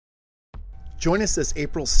Join us this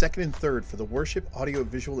April 2nd and 3rd for the Worship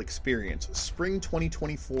Audio-Visual Experience Spring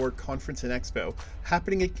 2024 Conference and Expo,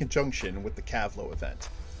 happening in conjunction with the Cavlo event.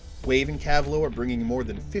 Wave and Cavlo are bringing more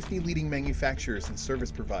than 50 leading manufacturers and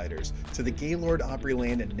service providers to the Gaylord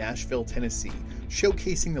Opryland in Nashville, Tennessee,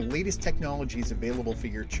 showcasing the latest technologies available for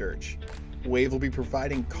your church. Wave will be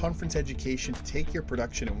providing conference education to take your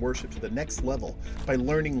production and worship to the next level by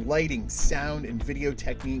learning lighting, sound, and video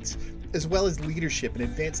techniques, as well as leadership and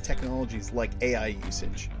advanced technologies like AI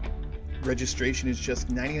usage. Registration is just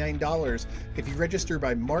 $99 if you register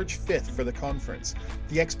by March 5th for the conference.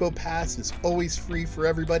 The Expo Pass is always free for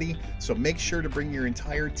everybody, so make sure to bring your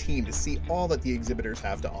entire team to see all that the exhibitors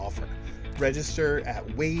have to offer. Register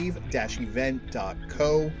at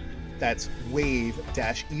wave-event.co. That's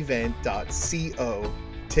wave-event.co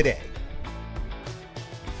today.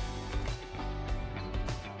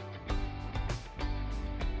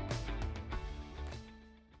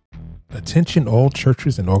 Attention all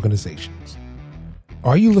churches and organizations.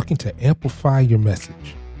 Are you looking to amplify your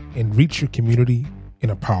message and reach your community in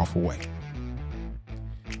a powerful way?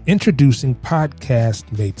 Introducing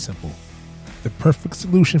Podcast Made Simple, the perfect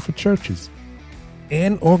solution for churches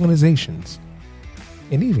and organizations,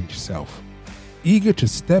 and even yourself, eager to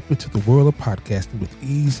step into the world of podcasting with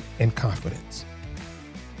ease and confidence.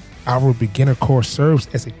 Our beginner course serves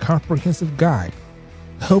as a comprehensive guide,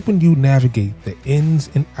 helping you navigate the ins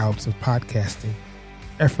and outs of podcasting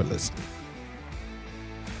effortlessly.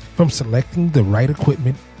 From selecting the right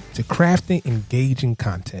equipment to crafting engaging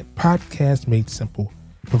content, Podcast Made Simple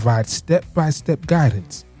provides step-by-step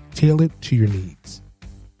guidance tailored to your needs.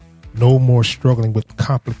 No more struggling with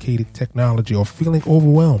complicated technology or feeling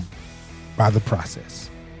overwhelmed by the process.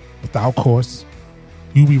 With our course,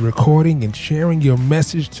 you'll be recording and sharing your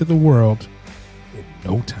message to the world in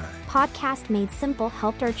no time. Podcast Made Simple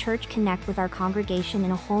helped our church connect with our congregation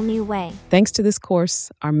in a whole new way. Thanks to this course,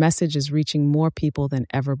 our message is reaching more people than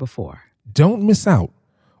ever before. Don't miss out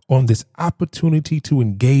on this opportunity to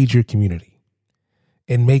engage your community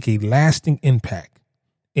and make a lasting impact.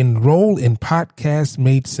 Enroll in Podcast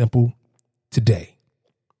Made Simple today.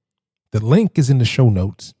 The link is in the show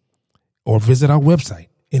notes, or visit our website,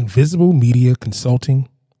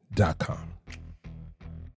 invisiblemediaconsulting.com.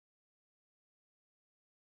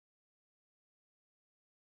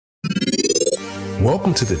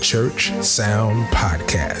 Welcome to the Church Sound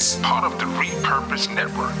Podcast, part of the Repurpose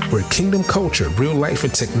Network, where kingdom culture, real life,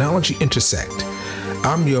 and technology intersect.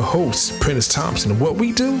 I'm your host, Prentice Thompson, and what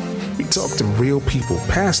we do, we talk to real people,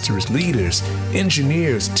 pastors, leaders,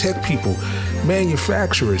 engineers, tech people,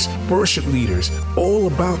 manufacturers, worship leaders, all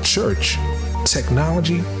about church,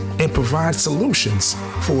 technology, and provide solutions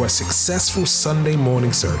for a successful Sunday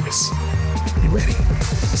morning service. You ready?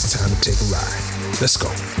 It's time to take a ride. Let's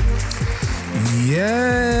go.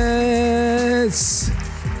 Yes,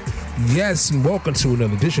 and welcome to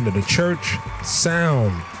another edition of the Church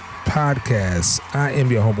Sound Podcast. I am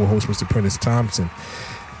your humble host, Mr. Prentice Thompson,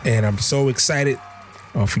 and I'm so excited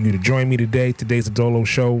for you to join me today. Today's a Dolo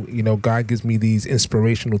show. You know, God gives me these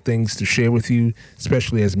inspirational things to share with you,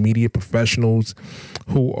 especially as media professionals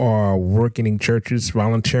who are working in churches,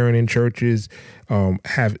 volunteering in churches,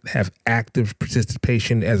 have active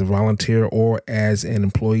participation as a volunteer or as an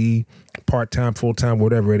employee, part-time, full-time,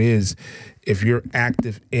 whatever it is. If you're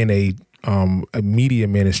active in a media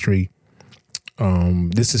ministry,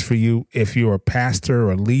 this is for you. If you're a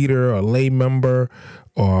pastor, a leader, a lay member,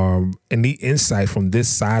 or any insight from this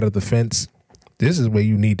side of the fence, this is where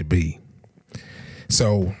you need to be.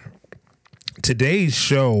 So today's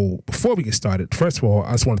show, before we get started, first of all,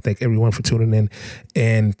 I just want to thank everyone for tuning in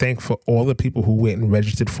and thank for all the people who went and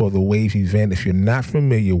registered for the Wave event. If you're not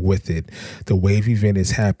familiar with it, the Wave event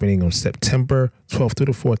is happening on September 12th through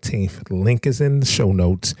the 14th. The link is in the show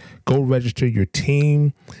notes. Go register your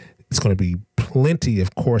team. It's going to be plenty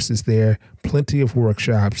of courses there, plenty of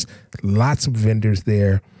workshops, lots of vendors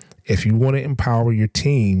there. If you want to empower your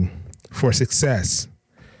team for success,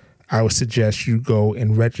 I would suggest you go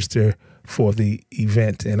and register for the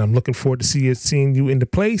event. And I'm looking forward to seeing you in the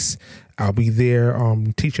place. I'll be there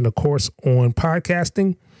teaching a course on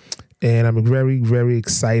podcasting, and I'm very, very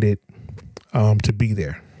excited to be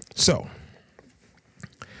there. So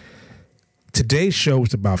today's show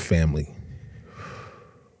is about family.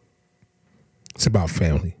 It's about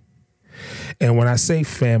family. And when I say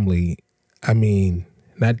family, I mean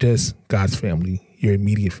not just God's family, your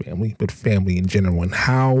immediate family, but family in general, and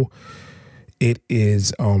how it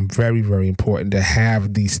is very, very important to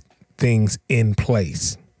have these things in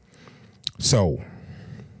place. So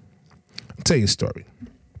I'll tell you a story.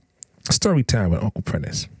 Story time with Uncle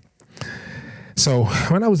Prentice. So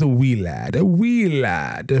when I was a wee lad,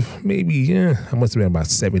 maybe I must have been about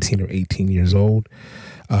 17 or 18 years old.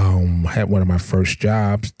 I had one of my first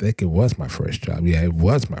jobs. I think it was my first job. Yeah, it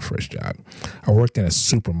was my first job. I worked in a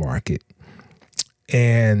supermarket,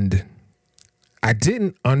 and I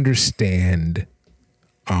didn't understand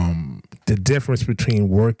the difference between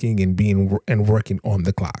working and working on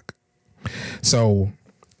the clock. So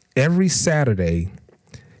every Saturday,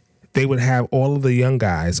 they would have all of the young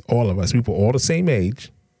guys, all of us, we were all the same age,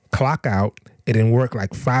 clock out and then work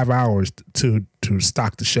like 5 hours to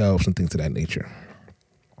stock the shelves and things of that nature.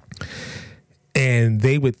 And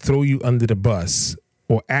they would throw you under the bus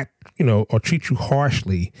or or treat you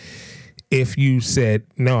harshly if you said,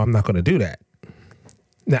 no, I'm not going to do that.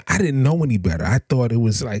 Now, I didn't know any better. I thought it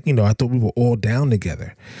was like, I thought we were all down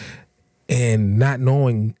together, and not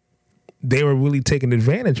knowing they were really taking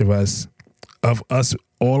advantage of us,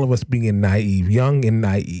 all of us being naive, young and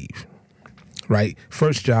naive, right?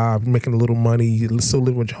 First job, making a little money, you still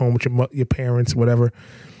living at home with your parents, whatever.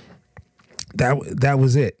 That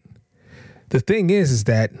was it. The thing is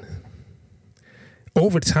that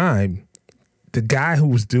over time, the guy who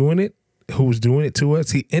was doing it to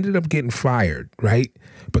us, he ended up getting fired, right?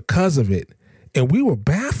 Because of it. And we were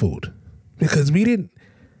baffled because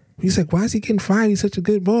he's like, why is he getting fired? He's such a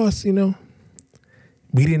good boss, We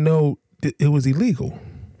didn't know it was illegal.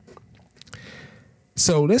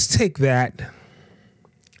 So let's take that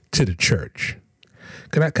to the church.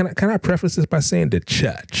 Can I preface this by saying the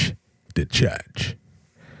church?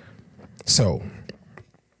 So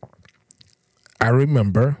I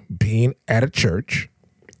remember being at a church.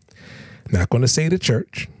 Not going to say the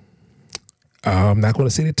church. I'm not going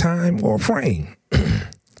to say the time or frame.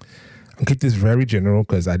 I'll keep this very general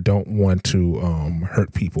because I don't want to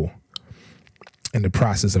hurt people in the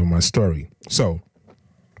process of my story. So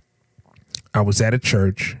I was at a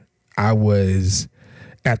church. I was,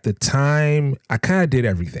 at the time, I kind of did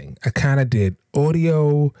everything. I kind of did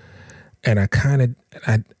audio, and I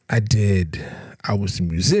was a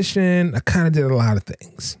musician. I kind of did a lot of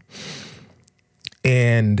things.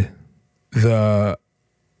 And I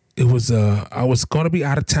was going to be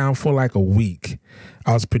out of town for like a week.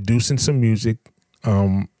 I was producing some music.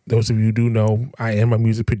 Those of you who do know, I am a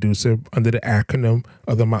music producer under the acronym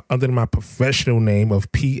under my professional name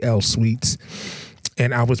of PL Suites.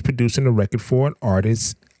 And I was producing a record for an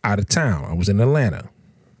artist out of town. I was in Atlanta.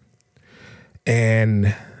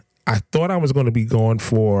 And I thought I was going to be gone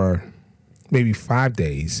for maybe 5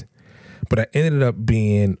 days, but I ended up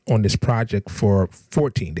being on this project for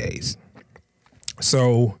 14 days.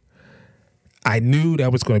 So I knew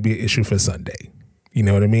that was going to be an issue for Sunday. You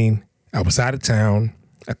know what I mean? I was out of town.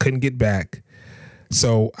 I couldn't get back.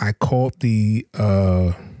 So I called the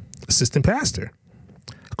assistant pastor.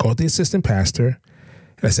 And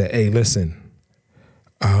I said, hey, listen,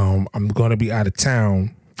 I'm going to be out of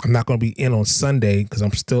town. I'm not going to be in on Sunday because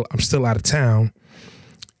I'm still out of town.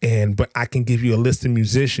 But I can give you a list of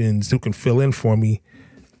musicians who can fill in for me.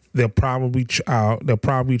 They'll probably charge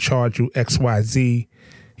you XYZ,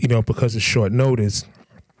 because it's short notice.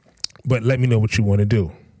 But let me know what you want to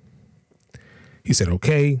do. He said,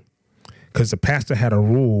 okay, because the pastor had a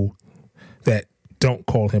rule that don't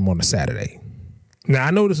call him on a Saturday. Now, I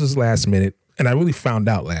know this was last minute, and I really found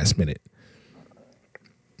out last minute.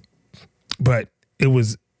 But it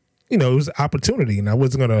was, it was an opportunity, and I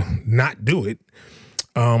wasn't going to not do it.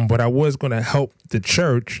 But I was going to help the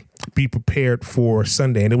church be prepared for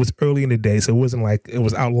Sunday. And it was early in the day, so it wasn't like it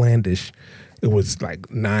was outlandish. It was like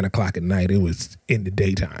 9 o'clock at night. It was in the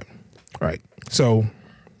daytime. All right. So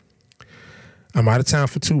I'm out of town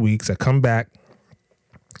for 2 weeks. I come back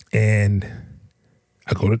and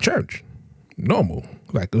I go to church. Normal.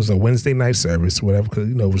 Like it was a Wednesday night service, whatever, because,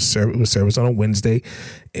 it was service on a Wednesday,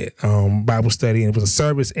 Bible study, and it was a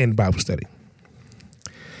service and Bible study.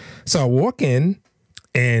 So I walk in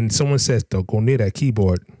and someone says, don't go near that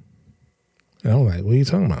keyboard. And I'm like, what are you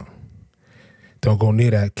talking about? Don't go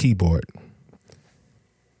near that keyboard.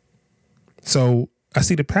 So I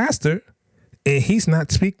see the pastor and he's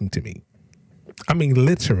not speaking to me. I mean,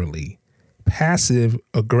 literally passive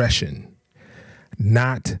aggression,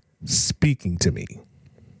 not speaking to me.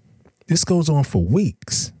 This goes on for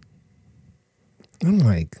weeks. I'm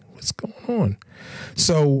like, what's going on?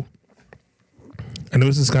 So I know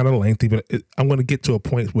this is kind of lengthy, but I'm going to get to a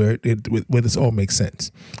point where this all makes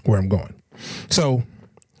sense, where I'm going. So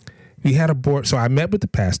we had a board. So I met with the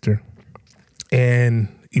pastor,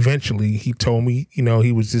 and eventually he told me,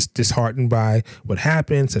 he was just disheartened by what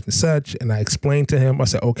happened, such and such. And I explained to him, I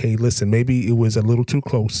said, okay, listen, maybe it was a little too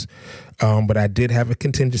close, but I did have a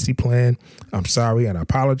contingency plan. I'm sorry, and I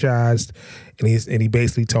apologized. And he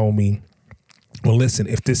basically told me, well, listen,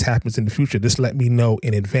 if this happens in the future, just let me know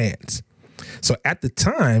in advance. So at the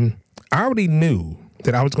time, I already knew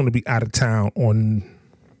that I was going to be out of town on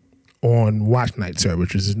watch night service,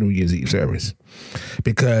 which is New Year's Eve service,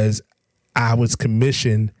 because I was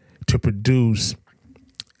commissioned to produce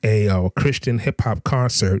a Christian hip hop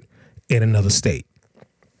concert in another state.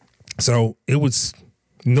 So it was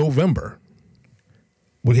November.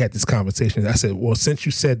 We had this conversation. I said, well, since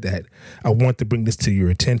you said that, I want to bring this to your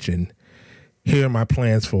attention. Here are my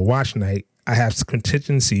plans for watch night. I have some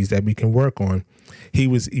contingencies that we can work on. He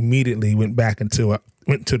was immediately went to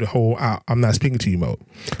the whole I'm not speaking to you mode.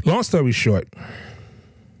 Long story short,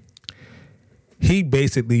 he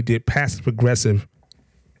basically did passive aggressive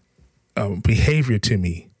behavior to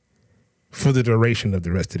me for the duration of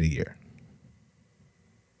the rest of the year.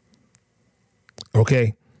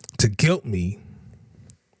 Okay, to guilt me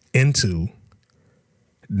into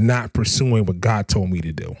not pursuing what God told me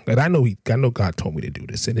to do. And I know God told me to do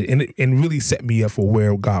this, and it really set me up for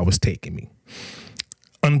where God was taking me,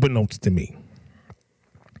 unbeknownst to me.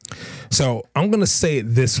 So I'm going to say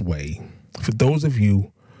it this way for those of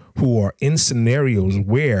you who are in scenarios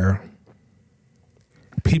where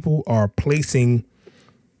people are placing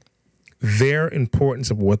their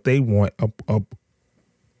importance of what they want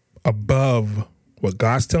above what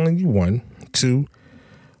God's telling you, one, two,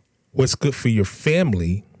 what's good for your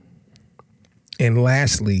family, and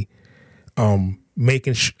lastly, I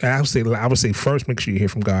would say first, make sure you hear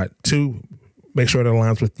from God. Two, make sure it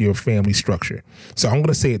aligns with your family structure. So I'm going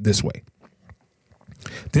to say it this way.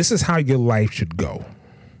 This is how your life should go.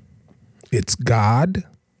 It's God,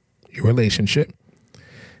 your relationship.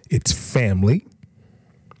 It's family.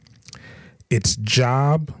 It's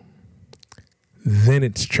job. Then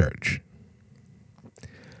it's church.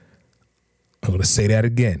 I'm going to say that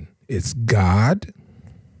again. It's God.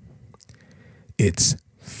 It's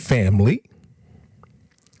family.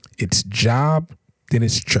 It's job. Then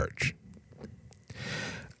it's church.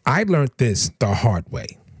 I learned this the hard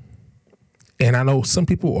way. And I know some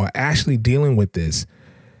people are actually dealing with this.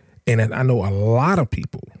 And I know a lot of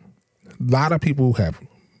people have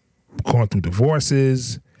gone through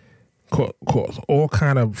divorces, caused all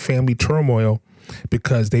kind of family turmoil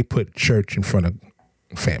because they put church in front of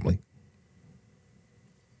family.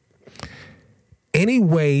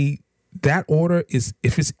 Anyway, that order is,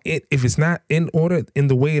 if it's not in order in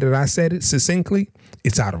the way that I said it succinctly,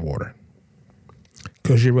 it's out of order.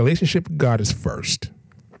 Because your relationship with God is first.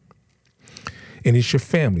 And it's your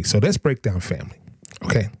family. So let's break down family.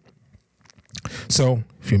 Okay. So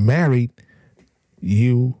if you're married,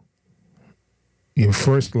 your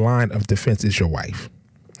first line of defense is your wife.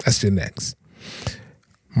 That's your next.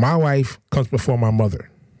 My wife comes before my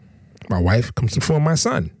mother. My wife comes before my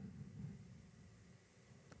son.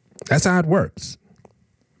 That's how it works.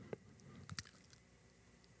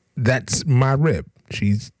 That's my rib.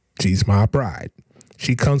 She's my bride.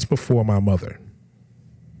 She comes before my mother.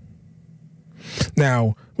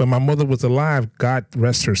 Now, when my mother was alive, God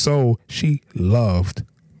rest her soul, she loved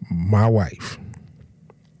my wife.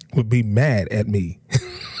 Would be mad at me.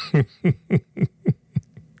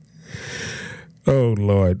 Oh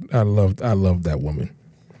Lord, I loved that woman.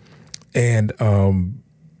 And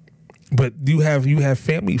but you have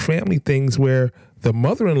family things where the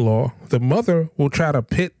mother will try to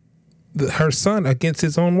pit her son against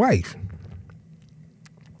his own wife.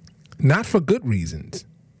 Not for good reasons.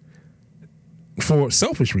 For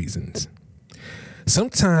selfish reasons.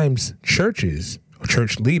 Sometimes churches, or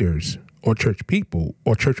church leaders, or church people,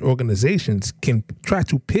 or church organizations can try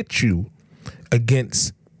to pit you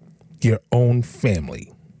against your own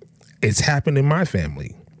family. It's happened in my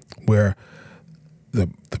family where the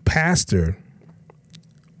pastor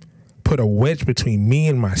put a wedge between me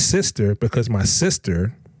and my sister because my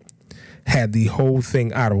sister had the whole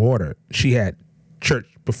thing out of order. She had church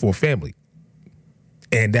before family.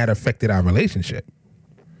 And that affected our relationship.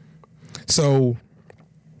 So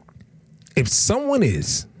if someone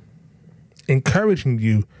is encouraging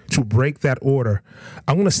you to break that order,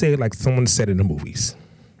 I'm going to say it like someone said in the movies.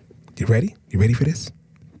 You ready? You ready for this?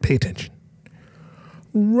 Pay attention.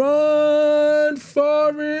 Run,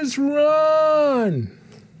 Forrest, run.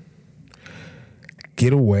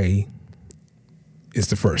 Get away is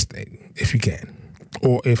the first thing, if you can.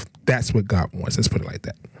 Or if that's what God wants. Let's put it like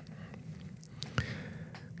that.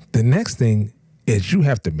 The next thing is you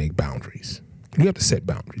have to make boundaries. You have to set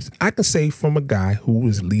boundaries. I can say from a guy who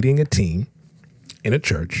is leading a team in a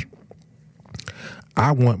church,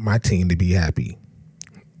 I want my team to be happy.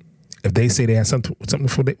 If they say they have something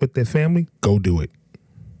with their family, go do it.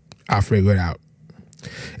 I'll figure it out.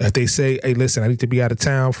 If they say, hey, listen, I need to be out of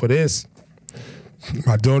town for this,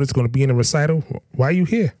 My daughter's going to be in a recital. Why are you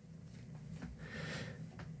here?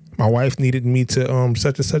 My wife needed me to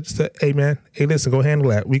such and such. Hey, man. Hey, listen, go handle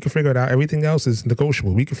that. We can figure it out. Everything else is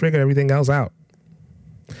negotiable. We can figure everything else out.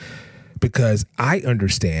 Because I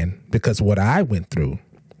understand, because what I went through,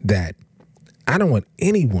 that I don't want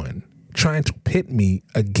anyone trying to pit me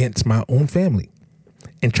against my own family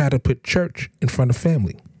and try to put church in front of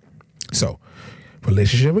family. So,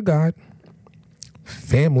 relationship with God,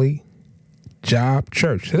 family, job,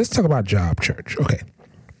 church. So let's talk about job, church. Okay.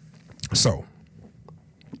 So,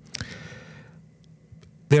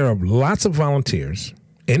 there are lots of volunteers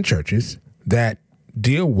in churches that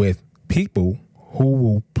deal with people who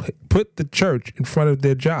will put the church in front of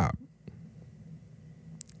their job.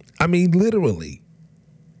 I mean, literally.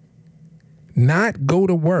 Not go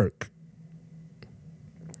to work.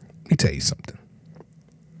 Let me tell you something.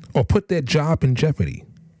 Or put their job in jeopardy.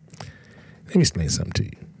 Let me explain something to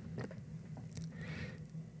you.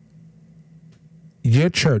 Your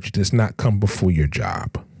church does not come before your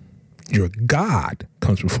job. Your God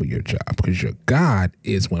comes before your job, because your God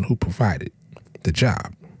is one who provided the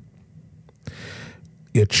job.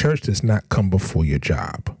 Your church does not come before your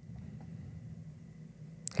job.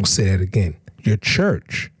 I'll say that again. Your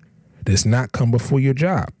church does not come before your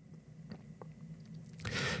job.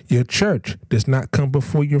 Your church does not come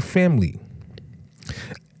before your family.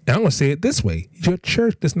 And I'm going to say it this way. Your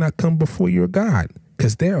church does not come before your God,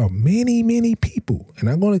 because there are many, many people, and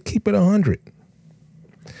I'm going to keep it 100.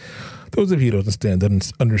 Those of you who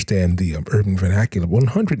don't understand the urban vernacular,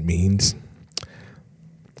 100 means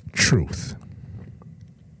truth.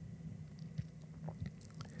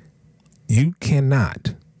 You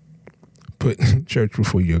cannot put church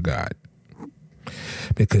before your God,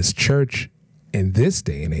 because church in this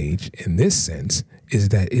day and age, in this sense, is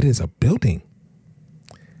that it is a building.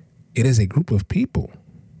 It is a group of people.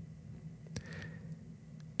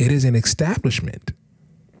 It is an establishment.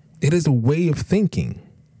 It is a way of thinking.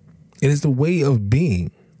 It is the way of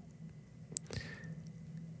being.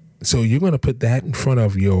 So you're going to put that in front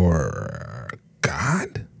of your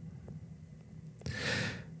God?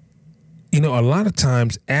 You know, a lot of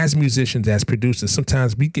times as musicians, as producers,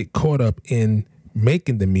 sometimes we get caught up in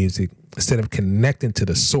making the music instead of connecting to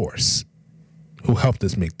the source who helped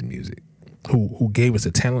us make the music, who gave us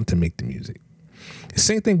the talent to make the music. The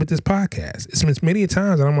same thing with this podcast. It's been many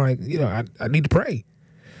times and I'm like, I need to pray.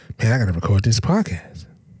 Man, I got to record this podcast.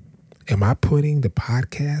 Am I putting the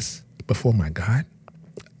podcast before my God?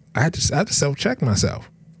 I have to self-check myself.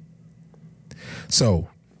 So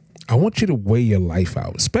I want you to weigh your life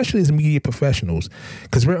out, especially as media professionals,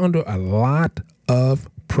 because we're under a lot of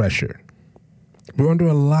pressure. We're under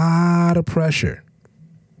a lot of pressure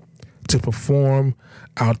to perform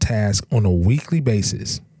our task on a weekly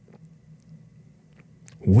basis.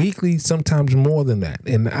 Weekly, sometimes more than that.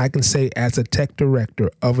 And I can say as a tech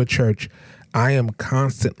director of a church, I am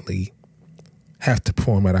constantly have to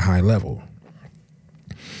perform at a high level.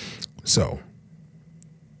 So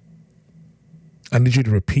I need you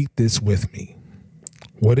to repeat this with me.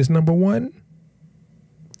 What is number one?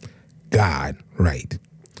 God, right.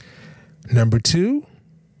 Number two,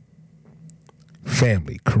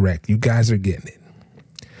 family, correct. You guys are getting it.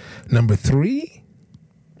 Number three,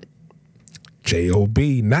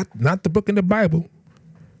 J-O-B, not the book in the Bible,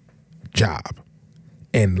 job.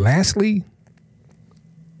 And lastly,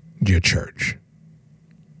 your church.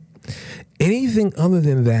 Anything other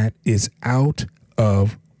than that is out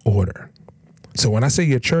of order. So when I say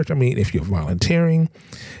your church, I mean if you're volunteering,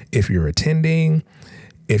 if you're attending,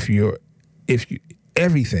 if you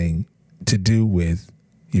everything to do with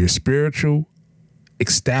your spiritual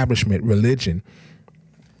establishment, religion,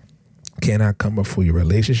 cannot come before your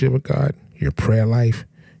relationship with God, your prayer life,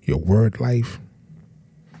 your word life,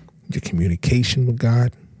 your communication with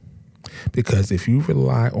God. Because if you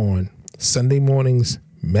rely on Sunday morning's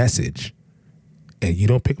message and you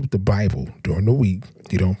don't pick up the Bible during the week,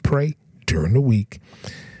 you don't pray during the week,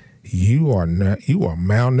 you are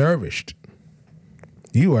malnourished.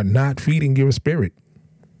 You are not feeding your spirit.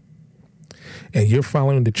 And you're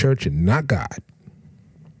following the church and not God.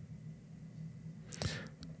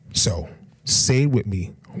 So say it with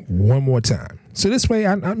me one more time. So this way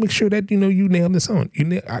I make sure that, you nail this on.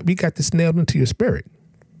 We got this nailed into your spirit.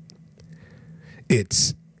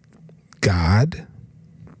 It's God,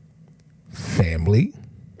 family,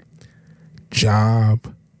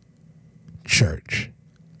 job, church.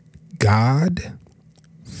 God,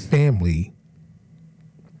 family,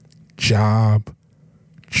 job,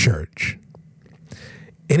 church.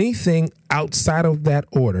 Anything outside of that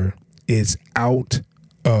order is out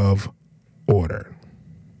of order.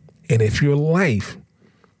 And if your life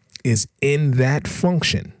is in that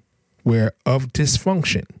function where of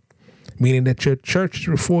dysfunction, meaning that your church is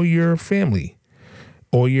before your family,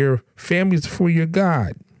 or your family is before your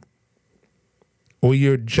God, or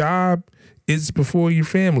your job is before your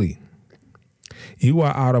family. You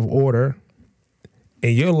are out of order,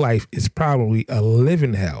 and your life is probably a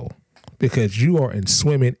living hell because you are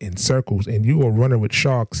swimming in circles and you are running with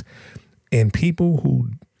sharks and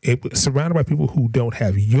surrounded by people who don't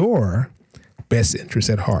have your best interests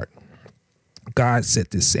at heart. God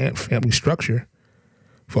set this family structure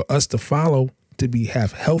for us to follow, to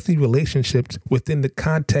have healthy relationships within the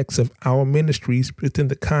context of our ministries, within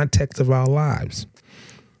the context of our lives.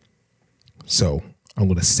 So I'm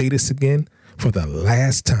going to say this again for the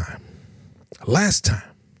last time. Last time.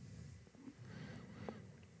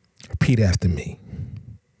 Repeat after me.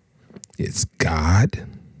 It's God,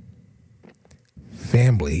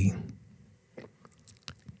 family,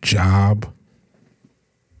 job,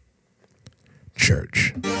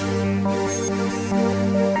 church.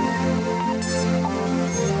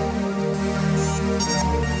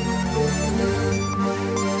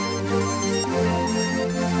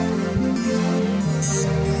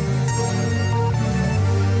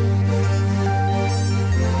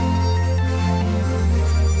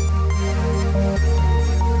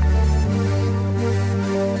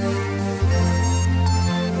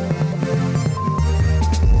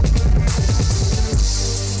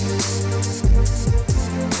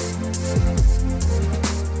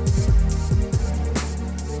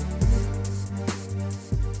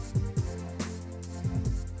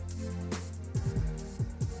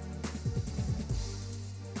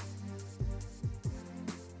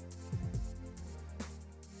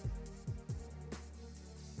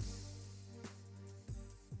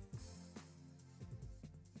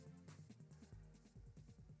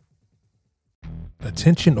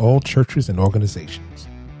 Attention all churches and organizations.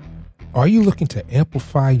 Are you looking to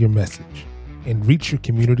amplify your message and reach your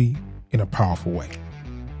community in a powerful way?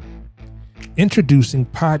 Introducing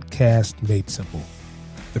Podcast Made Simple,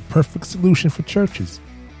 the perfect solution for churches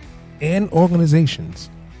and organizations,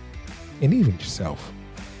 and even yourself,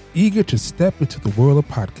 eager to step into the world of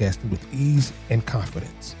podcasting with ease and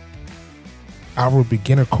confidence. Our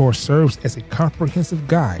beginner course serves as a comprehensive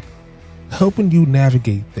guide, helping you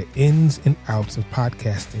navigate the ins and outs of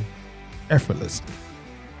podcasting effortlessly.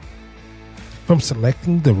 From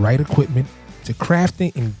selecting the right equipment to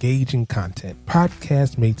crafting engaging content,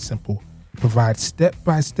 Podcast Made Simple provides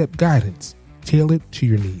step-by-step guidance tailored to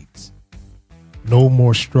your needs. No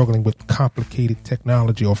more struggling with complicated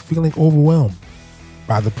technology or feeling overwhelmed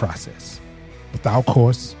by the process. With our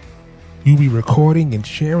course, you'll be recording and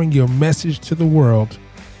sharing your message to the world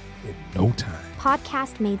in no time.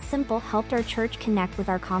 Podcast Made Simple helped our church connect with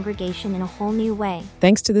our congregation in a whole new way.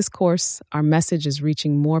 Thanks to this course, our message is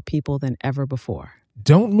reaching more people than ever before.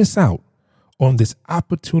 Don't miss out on this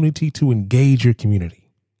opportunity to engage your community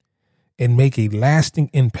and make a lasting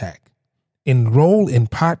impact. Enroll in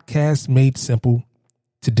Podcast Made Simple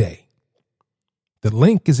today. The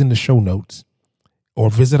link is in the show notes, or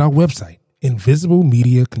visit our website,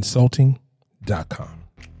 invisiblemediaconsulting.com.